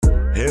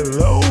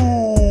Hello,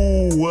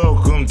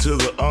 welcome to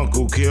the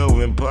Uncle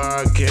Kelven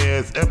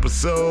podcast,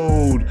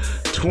 episode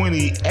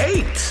 28. Episode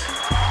 28.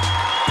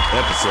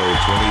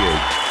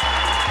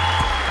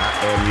 I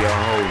am your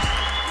host,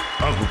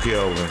 Uncle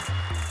Kelven,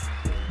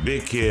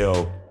 Big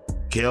Kel,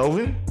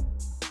 Kelvin.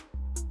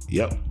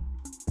 Yep.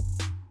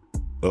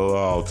 It'll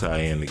all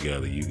tie in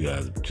together. You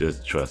guys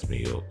just trust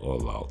me.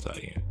 It'll all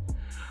tie in.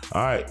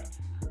 All right.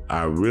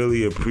 I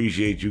really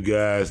appreciate you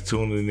guys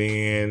tuning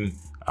in.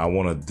 I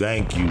want to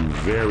thank you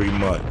very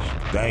much.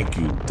 Thank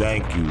you.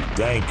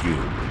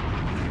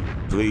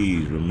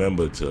 Please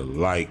remember to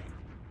like,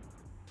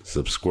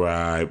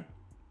 subscribe,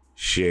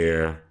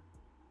 share,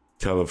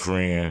 tell a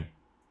friend,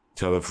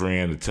 to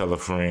tell a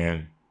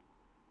friend.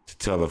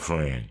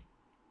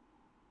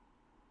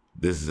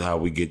 This is how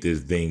we get this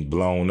thing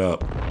blown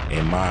up.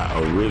 And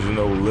my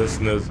original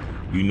listeners,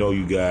 you know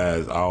you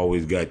guys, I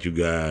always got you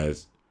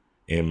guys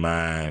in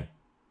mind.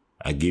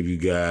 I give you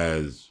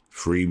guys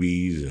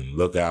freebies and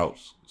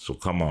lookouts. So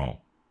come on.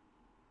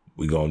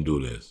 We're going to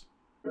do this.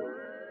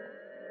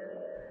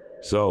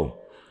 So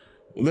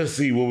let's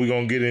see what we're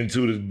going to get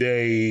into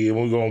today.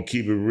 We're going to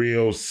keep it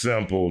real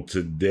simple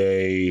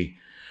today.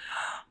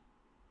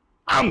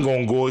 I'm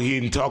going to go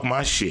ahead and talk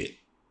my shit.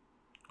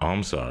 Oh,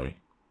 I'm sorry.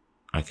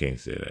 I can't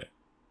say that.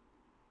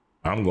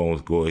 I'm going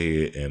to go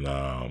ahead and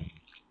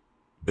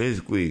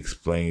basically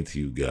explain to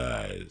you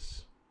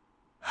guys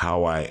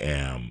how I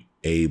am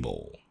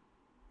able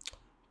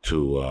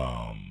to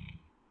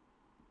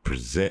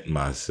present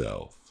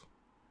myself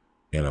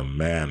in a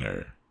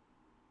manner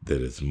that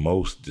is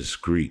most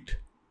discreet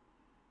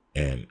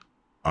and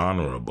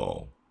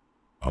honorable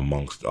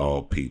amongst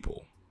all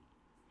people.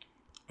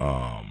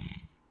 I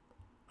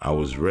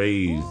was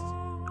raised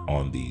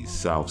on the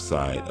south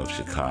side of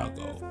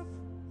Chicago,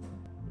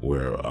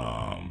 where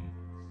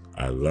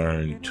I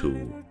learned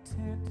to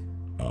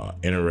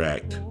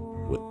interact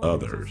with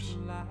others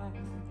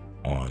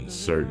on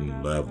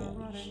certain levels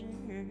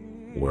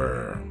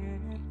where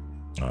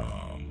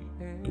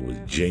it was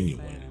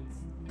genuine,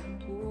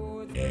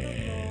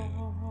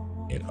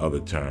 and in other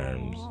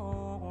terms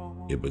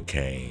it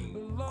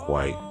became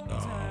quite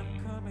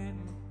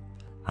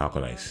how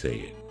can I say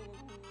it?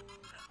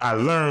 I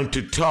learned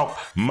to talk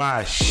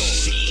my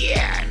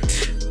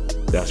shit.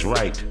 That's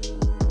right.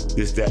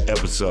 This that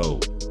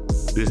episode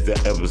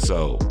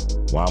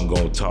where I'm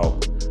gonna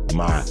talk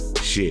my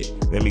shit.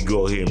 Let me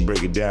go ahead and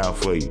break it down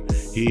for you.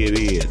 Here it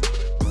is.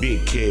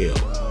 Big Kel,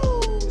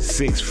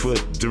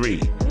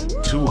 6'3",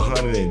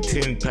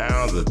 210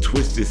 pounds of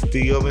twisted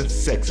steel and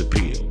sex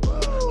appeal.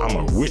 I'm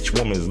a rich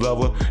woman's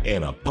lover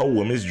and a poor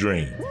woman's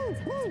dream.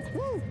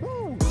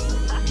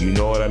 You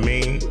know what I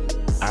mean?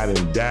 I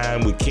done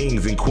dined with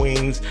kings and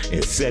queens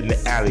and sat in the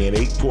alley and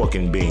ate pork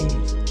and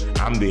beans.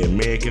 I'm the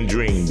American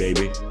dream,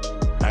 baby.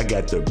 I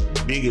got the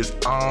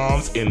biggest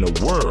arms in the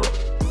world.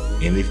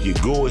 And if you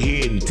go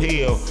ahead and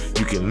tell,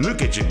 you can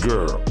look at your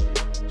girl.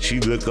 She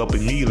look up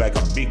at me like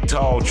a big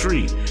tall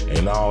tree,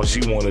 and all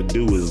she wanna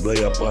do is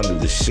lay up under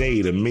the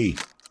shade of me.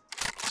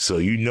 So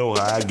you know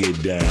how I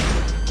get down.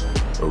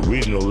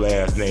 Original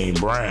last name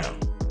Brown.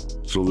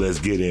 So let's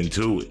get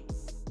into it.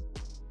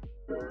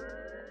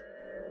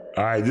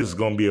 All right, this is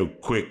gonna be a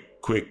quick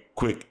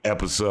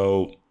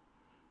episode.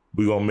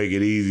 We're gonna make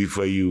it easy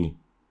for you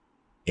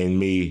and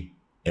me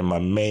and my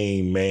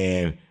main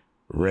man,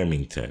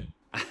 Remington.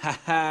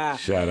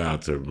 Shout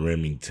out to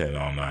Remington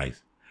on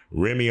Ice.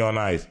 Remy on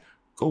Ice.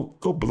 Go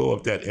blow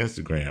up that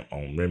Instagram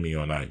on Remy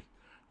on Ice.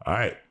 All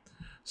right.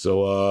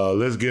 So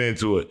let's get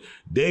into it.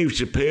 Dave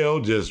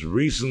Chappelle just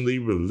recently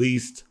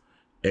released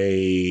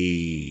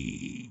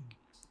a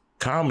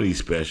comedy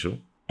special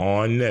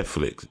on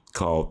Netflix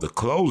called The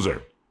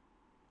Closer.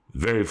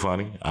 Very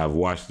funny. I've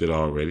watched it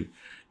already.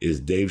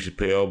 It's Dave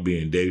Chappelle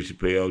being Dave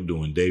Chappelle,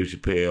 doing Dave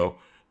Chappelle.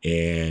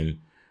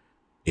 And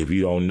if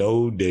you don't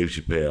know Dave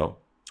Chappelle,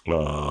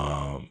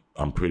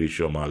 I'm pretty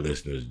sure my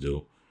listeners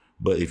do.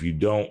 But if you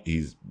don't,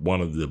 he's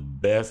one of the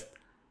best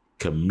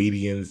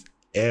comedians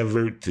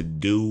ever to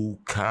do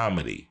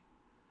comedy.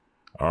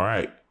 All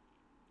right.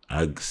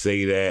 I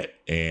say that,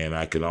 and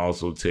I can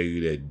also tell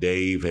you that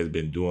Dave has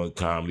been doing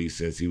comedy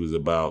since he was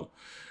about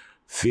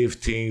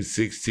 15,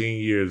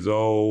 16 years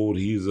old.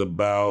 He's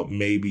about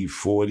maybe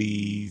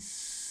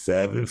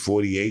 47,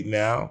 48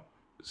 now.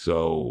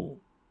 So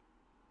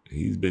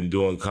he's been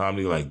doing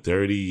comedy like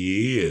 30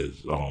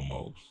 years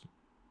almost,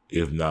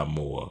 if not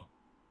more.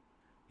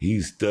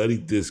 He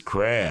studied this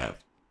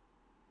craft,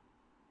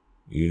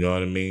 you know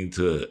what I mean,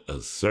 to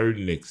a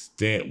certain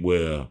extent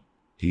where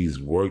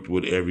he's worked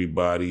with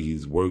everybody.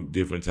 He's worked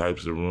different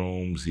types of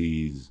rooms.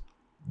 He's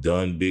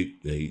done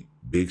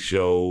big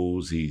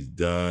shows. He's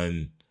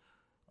done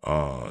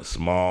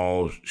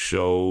small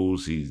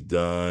shows. He's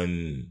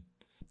done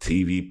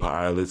TV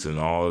pilots and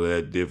all of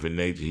that different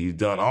nature. He's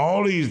done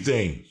all these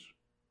things.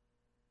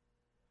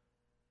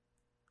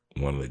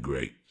 One of the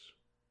greats.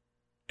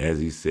 As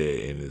he said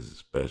in his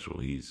special,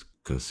 he's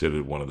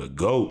considered one of the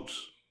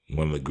GOATs,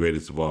 one of the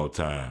greatest of all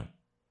time.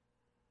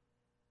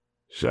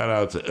 Shout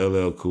out to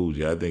LL Cool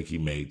J. I think he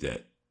made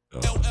that.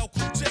 LL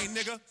Cool J,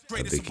 nigga.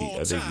 I think he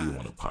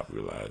want to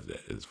popularize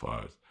that as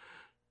far as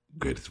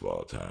greatest of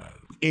all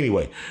time.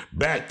 Anyway,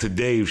 back to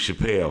Dave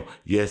Chappelle.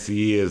 Yes,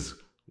 he is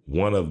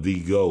one of the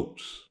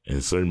GOATs.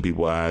 In certain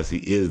people's eyes, he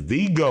is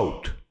the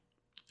GOAT.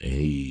 And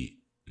he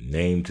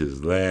named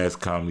his last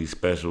comedy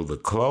special The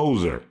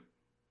Closer.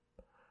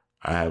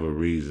 I have a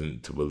reason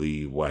to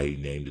believe why he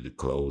named it The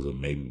Closer.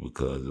 Maybe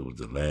because it was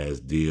the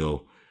last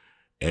deal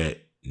at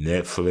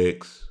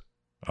Netflix.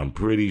 I'm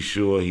pretty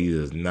sure he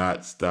does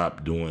not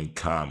stop doing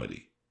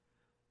comedy.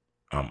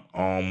 I'm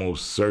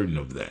almost certain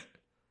of that.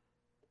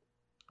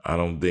 I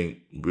don't think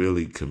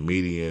really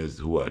comedians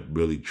who are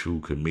really true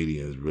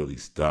comedians really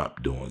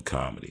stop doing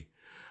comedy.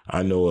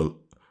 I know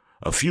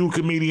a few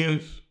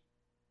comedians,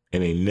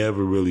 and they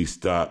never really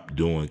stop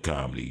doing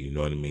comedy. You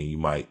know what I mean? You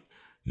might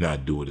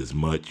not do it as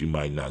much. You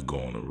might not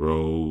go on the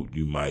road.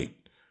 You might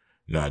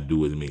not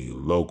do as many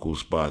local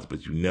spots,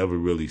 but you never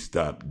really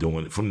stop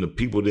doing it. From the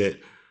people that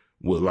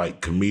were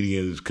like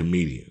comedians.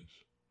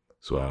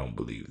 So I don't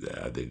believe that.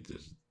 I think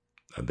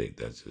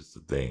that's just the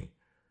thing.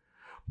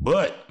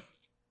 But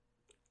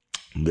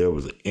there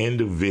was an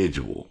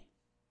individual,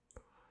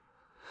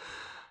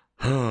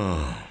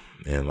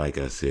 and like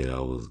I said,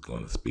 I was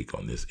going to speak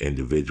on this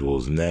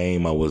individual's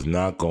name. I was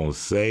not going to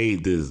say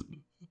this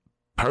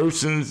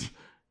person's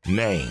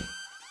name,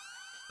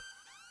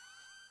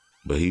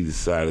 but he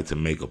decided to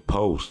make a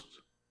post,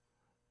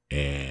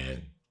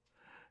 and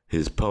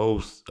his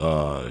post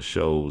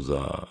shows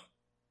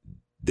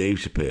Dave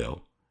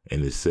Chappelle,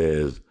 and it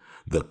says,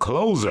 The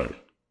Closer,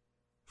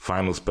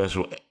 final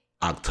special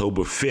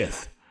October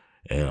 5th.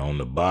 And on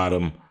the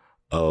bottom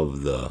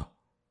of the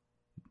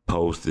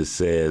post, it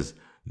says,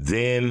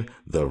 then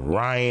the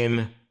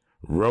Ryan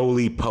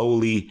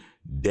Roly-Poly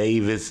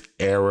Davis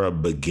era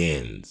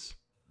begins.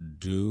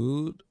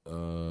 Dude,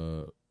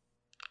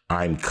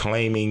 I'm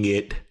claiming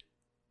it,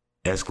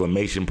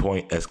 exclamation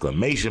point,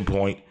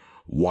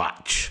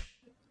 watch.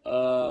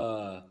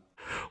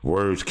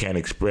 Words can't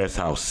express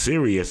how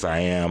serious I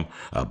am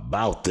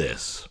about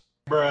this.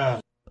 Bruh.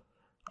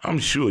 I'm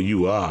sure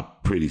you are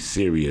pretty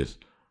serious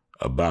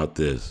about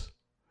this.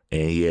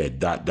 And he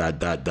had ...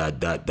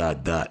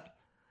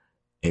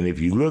 And if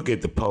you look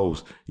at the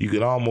post, you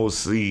can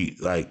almost see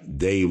like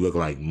Dave look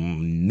like,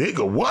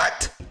 nigga,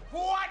 what?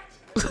 What?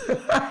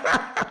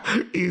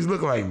 He's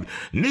looking like,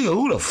 nigga,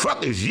 who the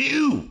fuck is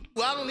you?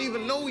 I don't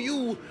even know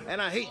you,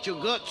 and I hate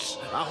your guts.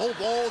 I hope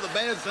all the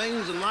bad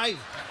things in life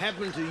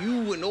happen to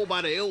you and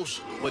nobody else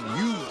but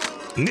you.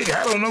 Nigga,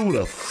 I don't know who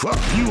the fuck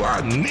you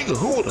are. Nigga,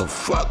 who the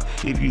fuck?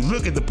 If you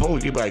look at the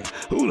post, you're like,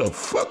 who the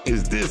fuck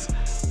is this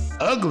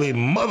ugly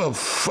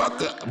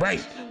motherfucker? Right?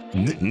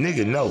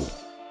 Nigga, no.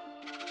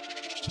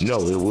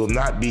 No, it will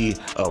not be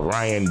a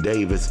Ryan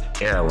Davis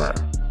era.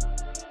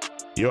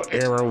 Your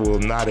era will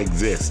not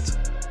exist.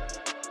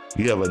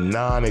 You have a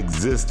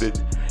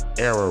non-existent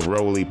era,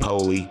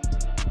 roly-poly.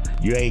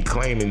 You ain't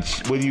claiming,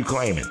 what are you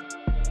claiming?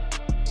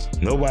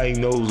 Nobody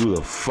knows who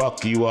the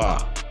fuck you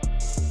are.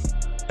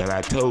 And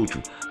I told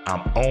you,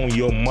 I'm on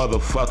your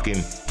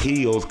motherfucking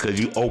heels because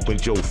you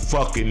opened your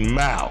fucking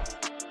mouth.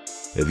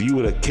 If you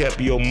would have kept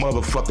your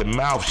motherfucking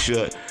mouth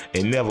shut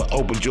and never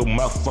opened your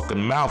motherfucking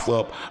mouth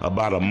up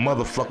about a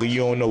motherfucker you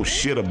don't know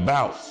shit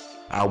about,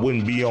 I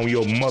wouldn't be on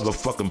your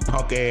motherfucking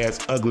punk ass,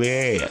 ugly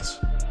ass.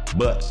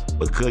 But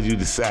because you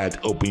decided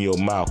to open your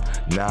mouth,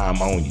 now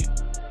I'm on you.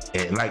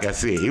 And like I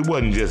said, it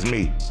wasn't just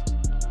me.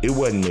 It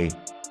wasn't me.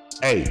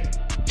 Hey,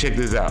 check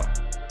this out.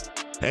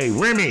 Hey,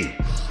 Remy,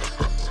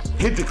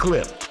 hit the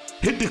clip.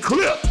 Hit the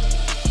clip.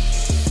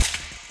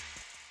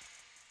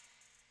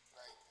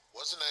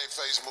 What's the name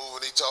face move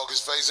when he talk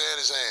his face and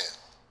his hand?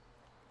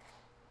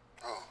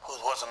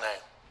 What's the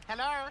name?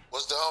 Hello?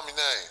 What's the homie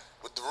name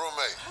with the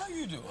roommate? how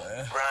you doing?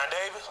 Brian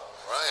Davis?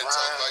 Ryan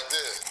talk like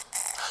this.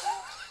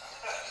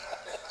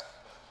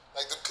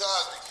 Like them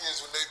Cosby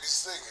kids when they be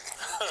singing.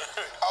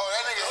 Oh,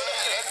 that nigga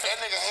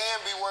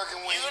hand be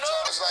working when he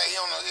talks like he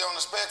on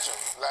the spectrum.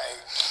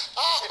 Like,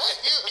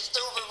 you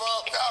stupid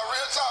motherfucker. no,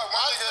 real talk. My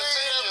I nigga seen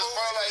that serious,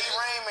 bro. movie. Like, he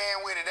Rain Man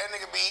with it. That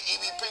nigga he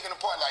be picking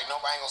apart. Like,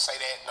 nope, I ain't gonna say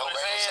that. Nope,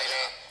 I ain't gonna say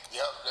that.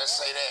 Yep, let's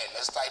say that.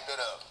 Let's type it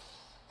up.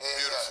 Yeah,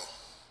 Beautiful.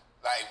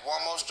 Like, one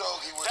more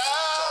stroke, he would have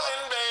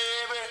Darling,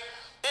 baby.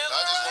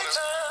 It's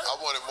I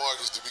wanted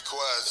Marcus to be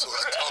quiet so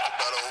I talk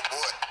about old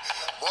boy.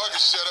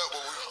 Marcus, shut up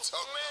when we were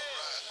talking about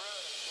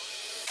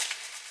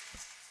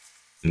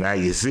Ryan. Now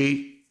you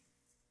see,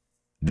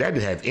 that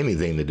didn't have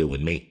anything to do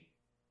with me.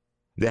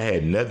 That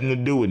had nothing to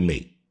do with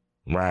me,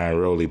 Ryan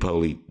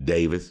Roly-Poly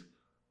Davis.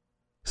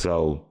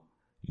 So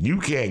you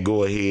can't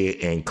go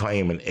ahead and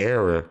claim an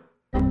error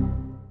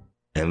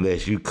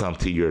unless you come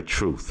to your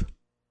truth.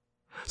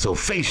 So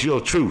face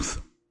your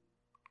truth,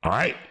 all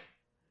right?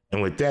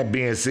 And with that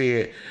being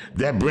said,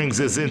 that brings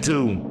us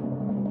into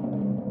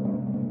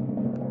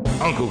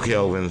Uncle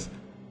Kelvin's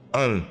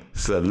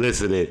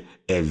unsolicited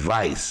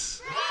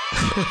advice.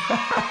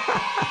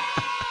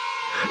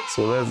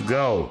 So let's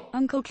go.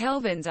 Uncle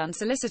Kelvin's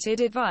unsolicited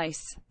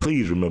advice.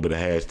 Please remember the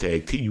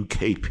hashtag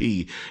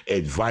TUKP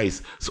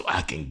advice so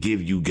I can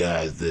give you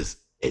guys this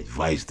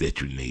advice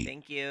that you need.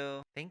 Thank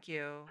you.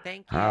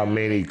 How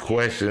many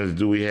questions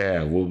do we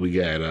have? What we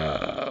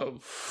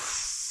got?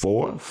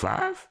 4,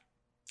 5?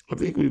 I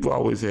think we've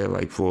always had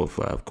like 4 or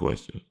 5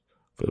 questions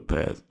for the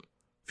past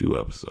few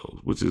episodes,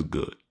 which is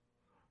good.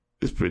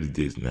 It's pretty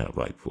decent to have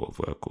like 4 or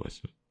 5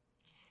 questions.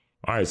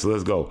 All right, so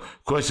let's go.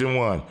 Question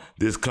 1.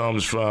 This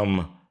comes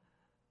from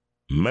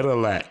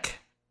Metalac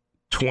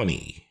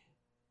 20.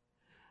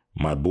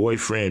 My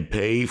boyfriend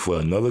paid for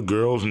another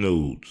girl's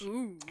nudes.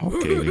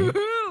 Okay, then.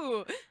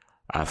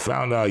 I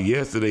found out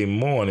yesterday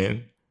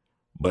morning,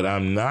 but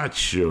I'm not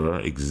sure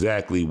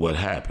exactly what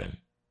happened.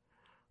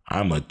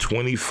 I'm a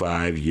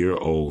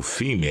 25-year-old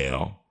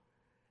female,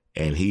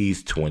 and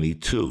he's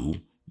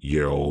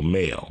 22-year-old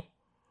male.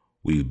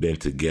 We've been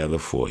together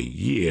for a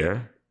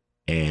year,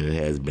 and it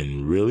has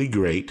been really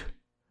great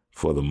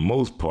for the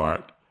most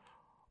part.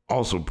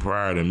 Also,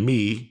 prior to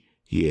me,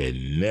 he had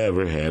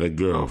never had a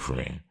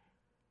girlfriend.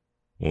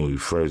 When we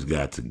first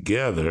got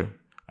together,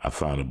 I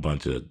found a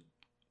bunch of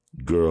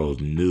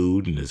girls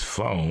nude in his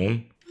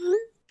phone,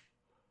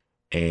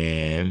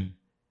 and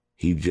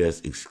he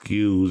just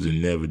excused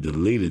and never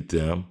deleted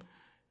them.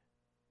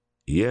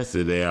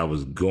 Yesterday, I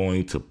was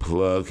going to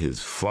plug his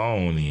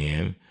phone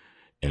in,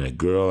 and a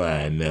girl I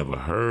had never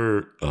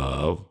heard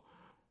of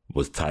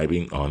was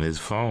typing on his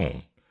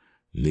phone.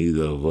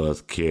 Neither of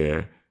us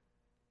care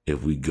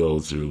if we go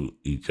through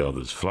each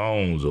other's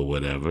phones or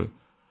whatever,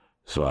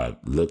 so I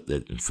looked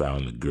at and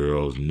found the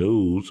girl's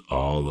nudes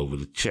all over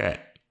the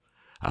chat.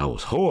 I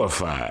was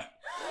horrified,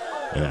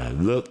 and I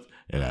looked,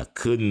 and I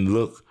couldn't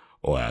look,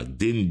 or I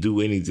didn't do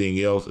anything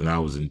else, and I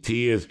was in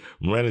tears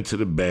running to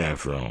the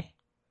bathroom.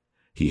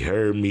 He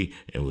heard me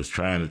and was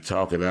trying to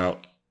talk it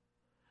out.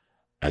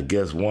 I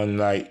guess one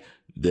night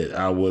that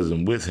I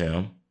wasn't with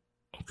him.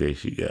 Okay,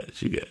 she got.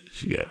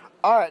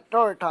 All right,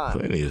 story time.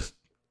 Plenty of.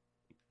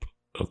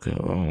 Okay,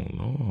 hold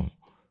on.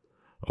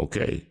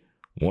 Okay,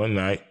 one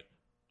night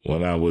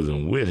when I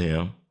wasn't with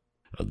him,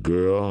 a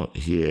girl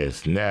he had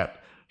snapped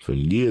from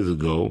years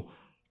ago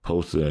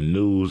posted a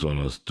news on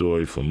a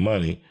story for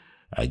money.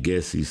 I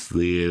guess he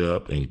slid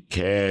up and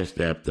cashed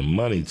app the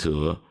money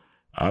to her.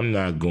 I'm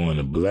not going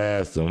to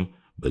blast him,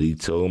 but he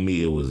told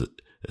me it was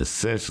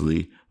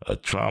essentially a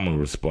trauma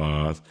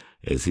response,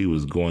 as he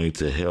was going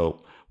to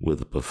help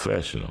with a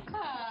professional.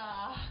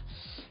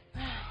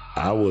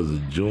 I was a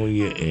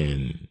junior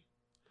in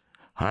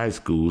high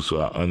school, so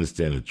I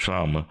understand the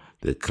trauma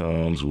that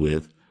comes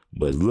with,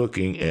 but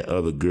looking at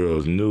other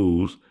girls'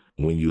 news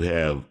when you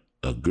have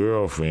a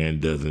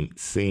girlfriend doesn't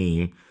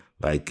seem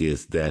like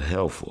it's that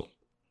helpful.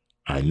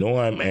 I know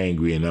I'm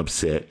angry and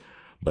upset,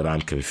 but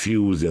I'm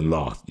confused and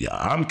lost. Yeah,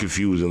 I'm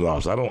confused and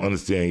lost. I don't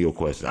understand your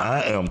question.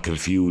 I am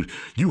confused.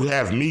 You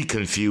have me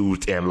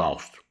confused and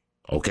lost.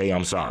 Okay,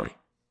 I'm sorry.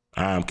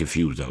 I'm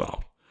confused and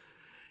lost.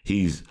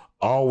 He's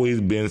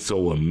always been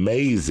so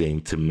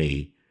amazing to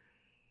me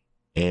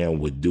and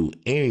would do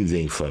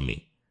anything for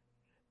me.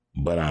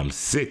 But I'm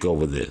sick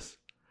over this.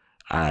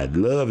 I'd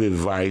love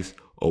advice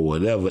or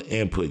whatever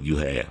input you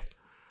have.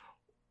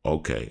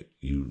 Okay,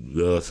 you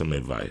love some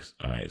advice.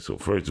 All right, so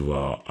first of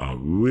all, I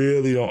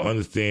really don't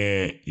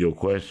understand your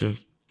question,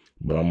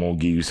 but I'm going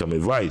to give you some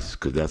advice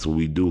because that's what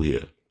we do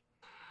here.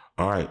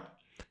 All right,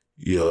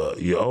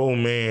 your old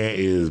man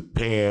is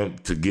paying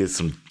to get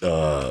some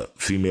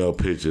female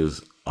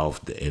pictures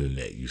off the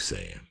internet, you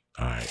saying.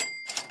 All right.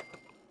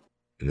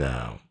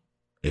 Now,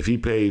 if he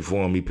paid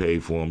for them, he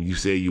paid for them. You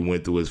say you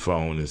went through his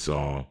phone and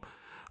saw him.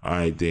 All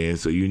right, then,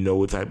 so you know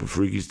what type of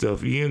freaky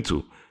stuff he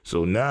into.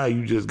 So now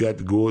you just got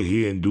to go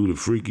ahead and do the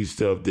freaky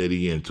stuff that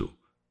he into.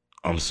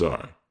 I'm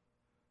sorry.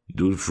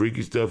 Do the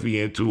freaky stuff he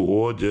into,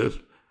 or just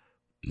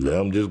let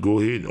him just go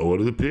ahead and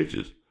order the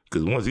pictures.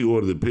 Because once he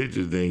ordered the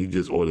pictures, then he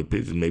just ordered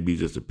pictures. Maybe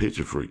he's just a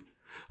picture freak.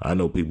 I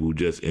know people who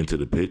just into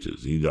the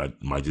pictures. He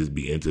might just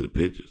be into the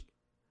pictures.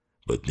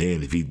 But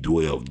then if he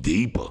dwell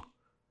deeper,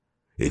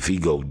 if he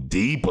go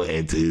deeper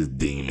into his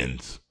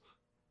demons,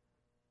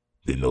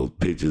 then those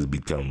pictures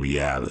become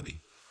reality.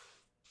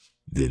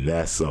 Then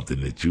that's something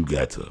that you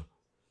got to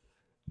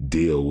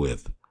deal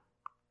with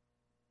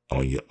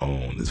on your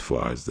own as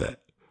far as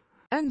that.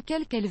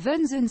 Uncle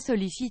Kelven's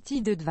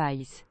unsolicited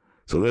advice.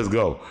 So let's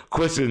go.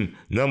 Question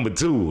number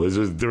 2. This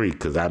is 3,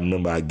 because I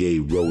remember I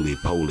gave Roly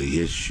Poly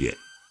his shit.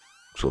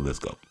 So let's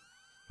go.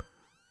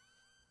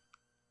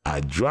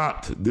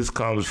 This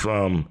comes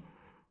from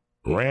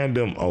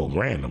random.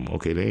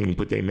 Okay, they didn't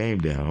put their name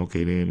down.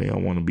 Okay, then they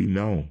don't want to be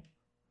known.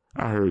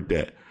 I heard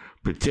that.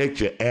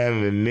 Protect your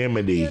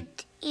anonymity.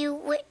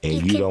 You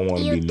don't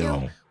want to be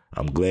known.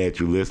 I'm glad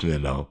you're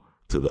listening, though,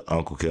 to the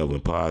Uncle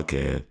Kelven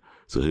podcast.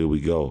 So here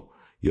we go.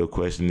 Your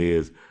question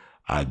is,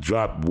 I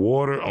dropped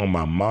water on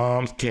my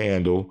mom's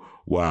candle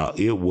while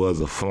it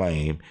was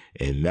aflame,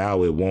 and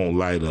now it won't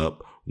light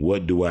up.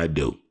 What do I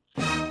do?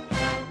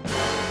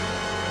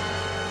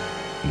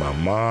 My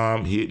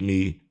mom hit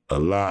me a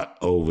lot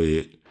over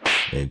it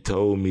and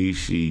told me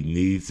she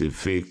needs it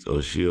fixed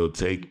or she'll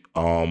take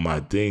all my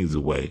things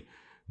away.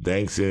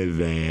 Thanks in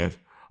advance.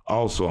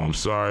 Also, I'm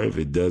sorry if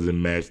it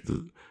doesn't match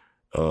the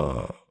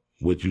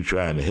what you're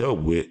trying to help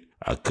with.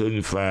 I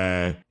couldn't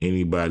find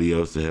anybody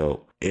else to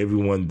help.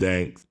 Everyone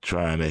thanks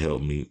trying to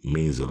help me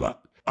means a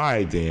lot. All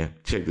right, then,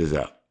 check this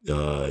out.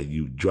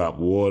 You drop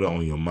water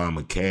on your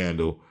mama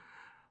candle.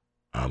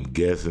 I'm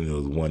guessing it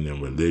was one of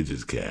them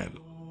religious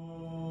candles,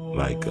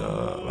 like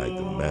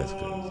the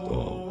Mexicans.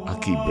 Oh, I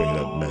keep bringing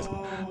up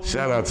Mexicans.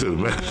 Shout out to the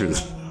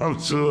Mexicans. I'm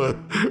sure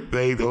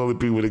they ain't the only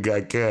people that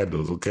got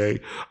candles, okay?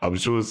 I'm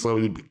sure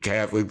some of the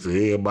Catholics and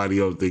everybody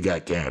else, they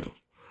got candles,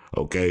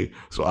 okay?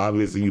 So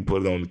obviously you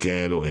put it on the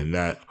candle and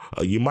not,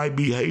 you might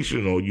be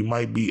Haitian or you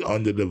might be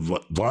under the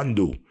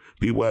Vandu.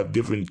 People have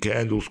different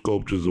candle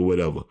sculptures or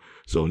whatever.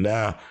 So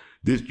now,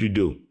 this you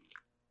do.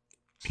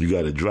 You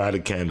got to dry the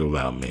candle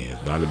out, man.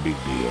 It's not a big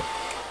deal.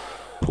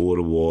 Pour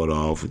the water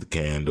off with the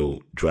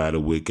candle. Dry the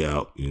wick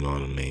out, you know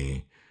what I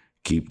mean?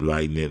 Keep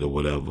lighting it or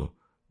whatever.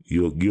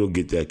 You'll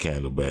get that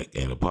candle back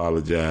and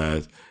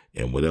apologize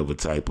and whatever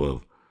type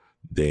of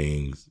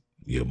things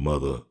your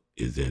mother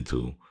is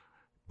into.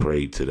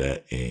 Pray to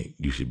that and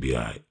you should be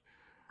all right.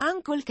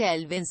 Uncle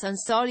Kelven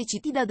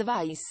soliciti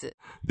advice.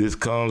 This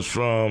comes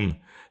from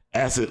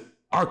Acid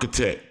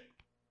Architect.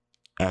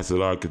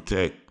 Acid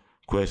Architect.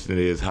 Question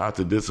is how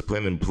to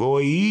discipline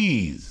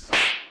employees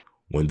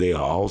when they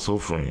are also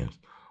friends.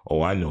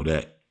 Oh, I know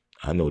that.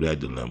 I know that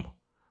dilemma.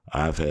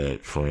 I've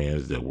had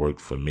friends that worked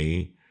for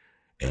me,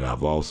 and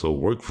I've also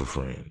worked for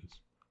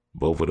friends.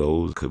 Both of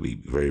those could be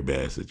very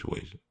bad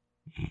situations.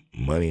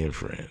 Money and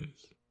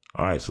friends.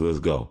 All right, so let's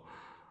go.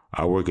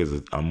 I'm going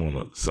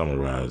to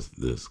summarize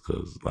this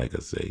because, like I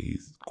say,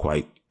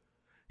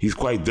 he's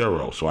quite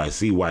thorough. So I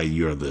see why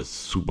you're the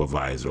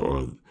supervisor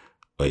or,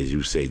 as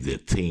you say, the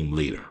team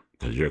leader,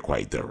 because you're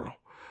quite thorough.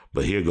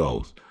 But here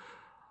goes.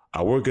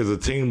 I work as a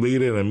team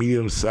leader in a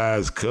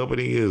medium-sized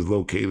company. It is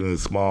located in a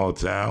small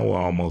town where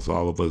almost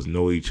all of us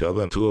know each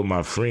other. 2 of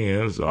my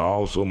friends are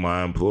also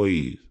my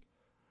employees.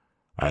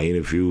 I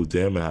interviewed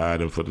them and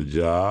hired them for the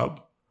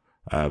job.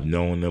 I've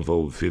known them for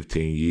over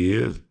 15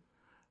 years.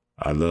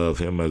 I love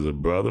him as a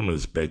brother and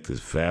respect his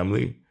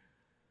family.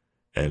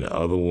 And the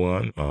other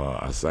one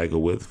I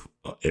cycle with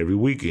every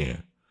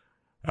weekend.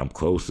 I'm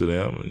close to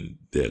them, and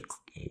they're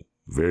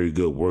very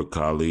good work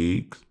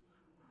colleagues.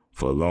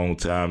 For a long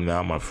time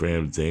now, my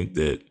friends think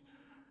that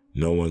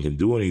no one can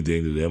do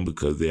anything to them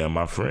because they are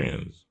my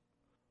friends.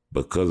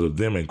 Because of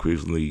them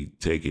increasingly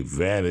take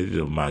advantage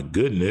of my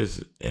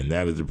goodness, and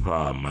that is the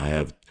problem. I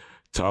have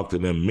talked to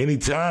them many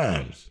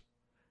times,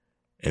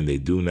 and they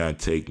do not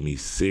take me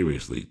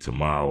seriously.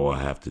 Tomorrow I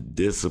have to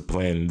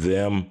discipline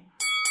them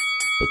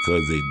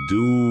because they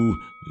do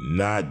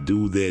not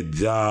do their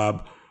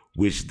job,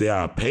 which they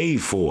are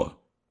paid for.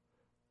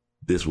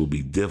 This will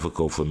be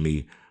difficult for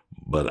me,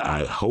 but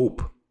I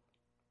hope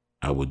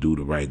I will do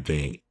the right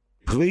thing.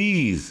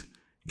 Please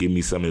give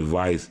me some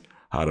advice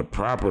how to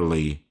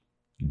properly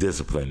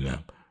discipline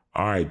them.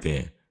 All right,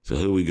 then. So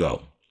here we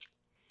go.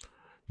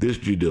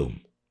 This you do.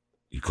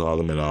 You call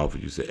them in the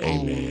office. You say,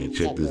 hey, man,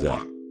 check this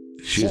out.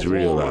 Shit's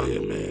real out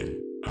here, man.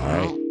 All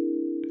right?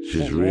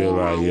 Shit's real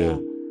out here.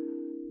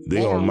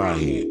 They on my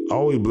head.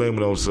 Always blame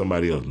it on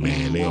somebody else.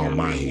 Man, they on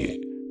my head.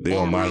 They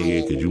on my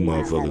head because you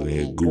motherfuckers in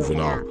here goofing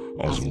off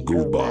on some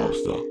goofball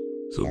stuff.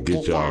 So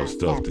get y'all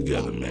stuff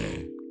together,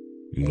 man.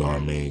 You know what I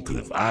mean? Because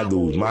if I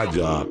lose my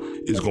job,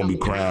 it's going to be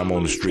crime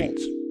on the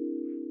streets.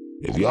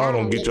 If y'all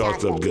don't get y'all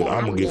stuff together,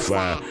 I'm going to get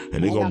fired,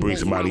 and they're going to bring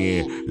somebody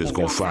in that's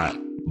going to fire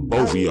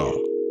both of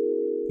y'all.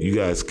 You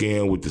got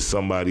skin with the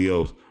somebody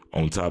else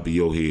on top of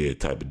your head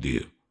type of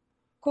deal.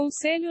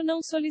 Conselho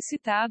não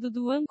solicitado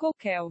do Uncle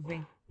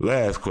Kelven.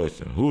 Last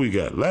question. Who we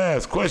got?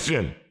 Last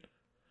question.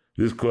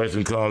 This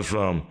question comes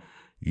from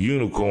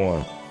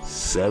Unicorn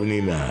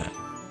 79.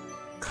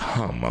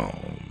 Come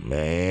on,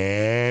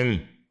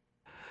 man.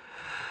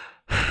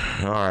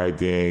 All right,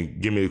 then.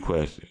 Give me the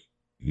question.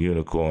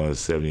 Unicorn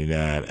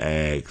 79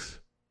 asks,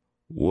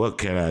 what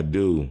can I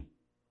do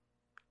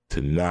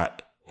to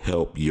not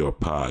help your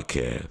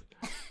podcast? ...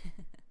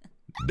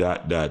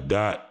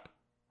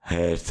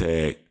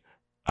 Hashtag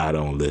I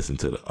don't listen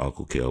to the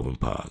Uncle Kelven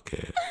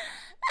podcast.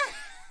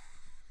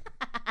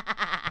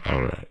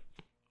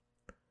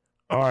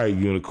 All right,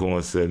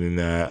 Unicorn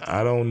 79.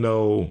 I don't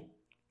know.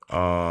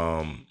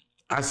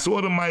 I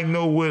sort of might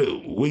know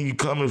where you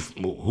coming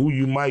from, who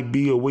you might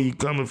be or where you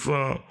coming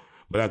from,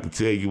 but I can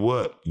tell you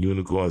what,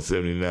 Unicorn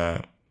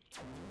 79.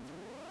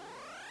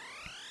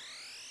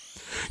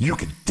 You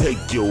can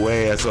take your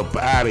ass up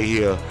out of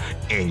here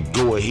and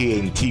go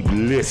ahead and keep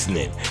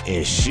listening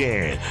and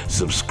sharing,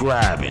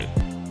 subscribing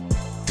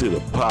to the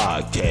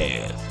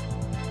podcast.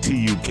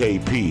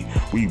 TUKP,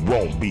 we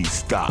won't be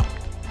stopped.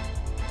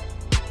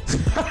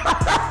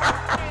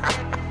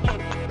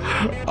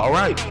 All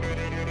right.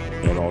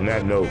 And on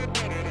that note,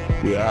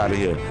 we're out of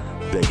here.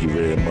 Thank you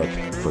very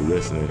much for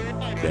listening.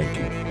 Thank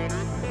you.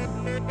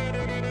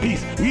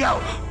 Peace. We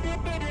out.